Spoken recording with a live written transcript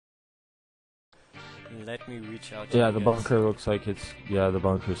Let me reach out to Yeah, you the guys. bunker looks like it's... Yeah, the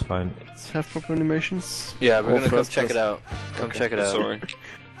bunker's fine. Let's have proper animations. Yeah, we're Or gonna come first check it person. out. Come check it out. Sorry.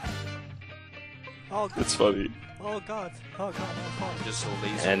 Oh god. It's funny. Oh god. Oh god. Oh god. Just so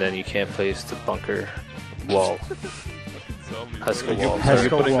lazy. And then you can't place the bunker wall. Husker wall. Pesco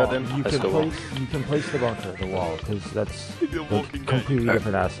putting wall. that in? You Pesco can wall. place, you can place the bunker, the wall, because that's The they're completely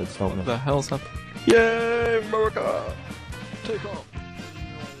different assets, don't What they? the hell's up? Yay, America! Take off.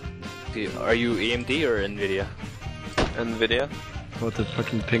 Are you AMD or NVIDIA? NVIDIA. What the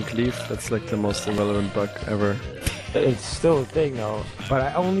fucking pink leaf? That's like the most irrelevant bug ever. It's still a thing though, but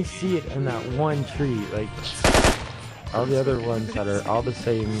I only see it in that one tree. Like all the other ones that are all the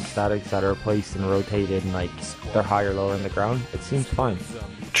same statics that are placed and rotated, and like they're higher, lower in the ground. It seems fine.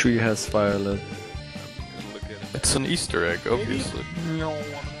 Tree has firelit. It's an Easter egg, obviously.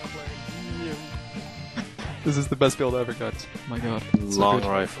 This is the best build I ever got. Oh my god. So Long good.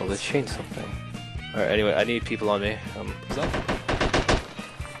 rifle. Let's change something. Alright, anyway, I need people on me. Alright.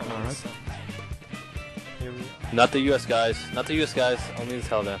 Here we are. Not the US guys. Not the US guys. Only the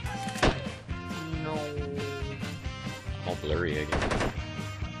Taliban. No. All blurry again.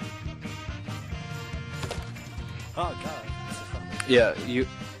 Oh god. This is fun. Yeah, you...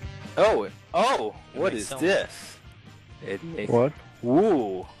 Oh! Oh! What makes is sound. this? It makes... What?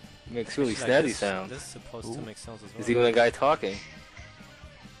 Woo! Makes really Like snazzy this, sounds. This is supposed to make sounds as well. Is even a guy talking?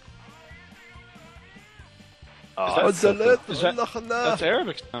 Oh, What's Is that's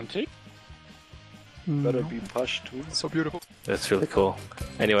Arabic sound too? Better be pushed too. So beautiful. that's really cool.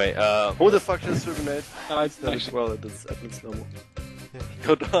 Anyway, Who the fuck just threw a grenade? It's nice. Well, it is admins normal.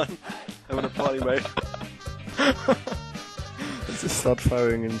 Good on. Having a party, mate. Let's just start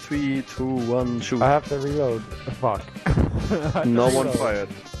firing in 3, 2, 1, shoot. I have to reload. Fuck. No one fired.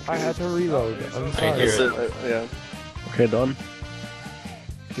 I had to reload. I'm I sorry. hear it. Yeah. Okay, done.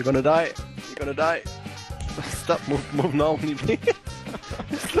 You're gonna die. You're gonna die. Stop. Move now, please.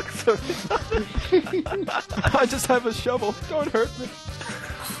 This looks so I just have a shovel. Don't hurt me.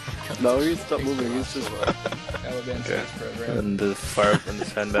 No, he's stop moving. He's just. Okay. and the fire and the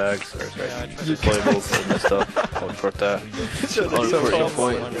sandbags, or sorry, Yeah, I tried to- deployables and stuff. I'll report that. I'll so report each awesome.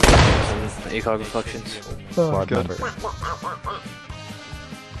 point. And ACOG reflections. Squad God. member.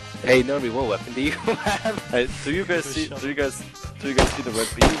 Hey, Norby, what weapon do you have? Hey, do you guys see? Do you guys see the red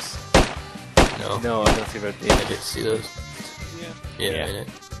beams? No. No, I don't see red I beam. did see those. Yeah. Yeah. I did.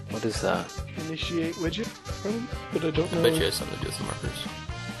 What is that? Initiate widget, but I don't I bet you it has something to do with the markers.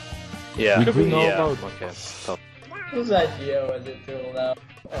 Yeah. We do know yeah. about- Okay. So, Whose idea was it to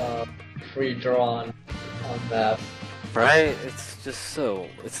allow free drawn on map? right? It's just so.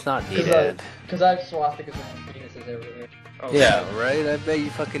 It's not needed. Because I have swastikas and penises everywhere. Yeah, right? I bet you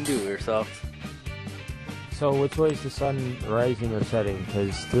fucking do yourself. So which way is the sun rising or setting?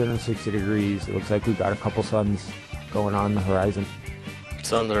 Because 360 degrees. It looks like we got a couple suns going on the horizon.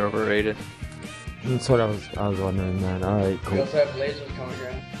 Suns are overrated. That's what I was wondering, man. All right, We cool. also have lasers coming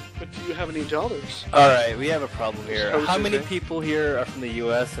around. But do you have any dollars? Alright, we have a problem here. How How is many it? people here are from the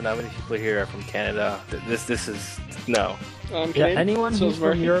US and how many people here are from Canada? This is... No. Yeah, anyone who's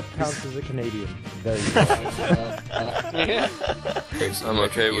from Europe counts as a Canadian. There you go. Okay, so I'm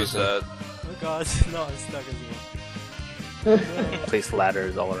okay with that. Oh god. No, I'm stuck as well. Place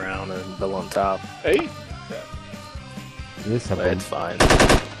ladders all around and build on top. Hey. This But happened. it's fine.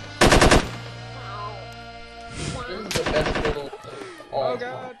 This is the best build of all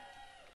time.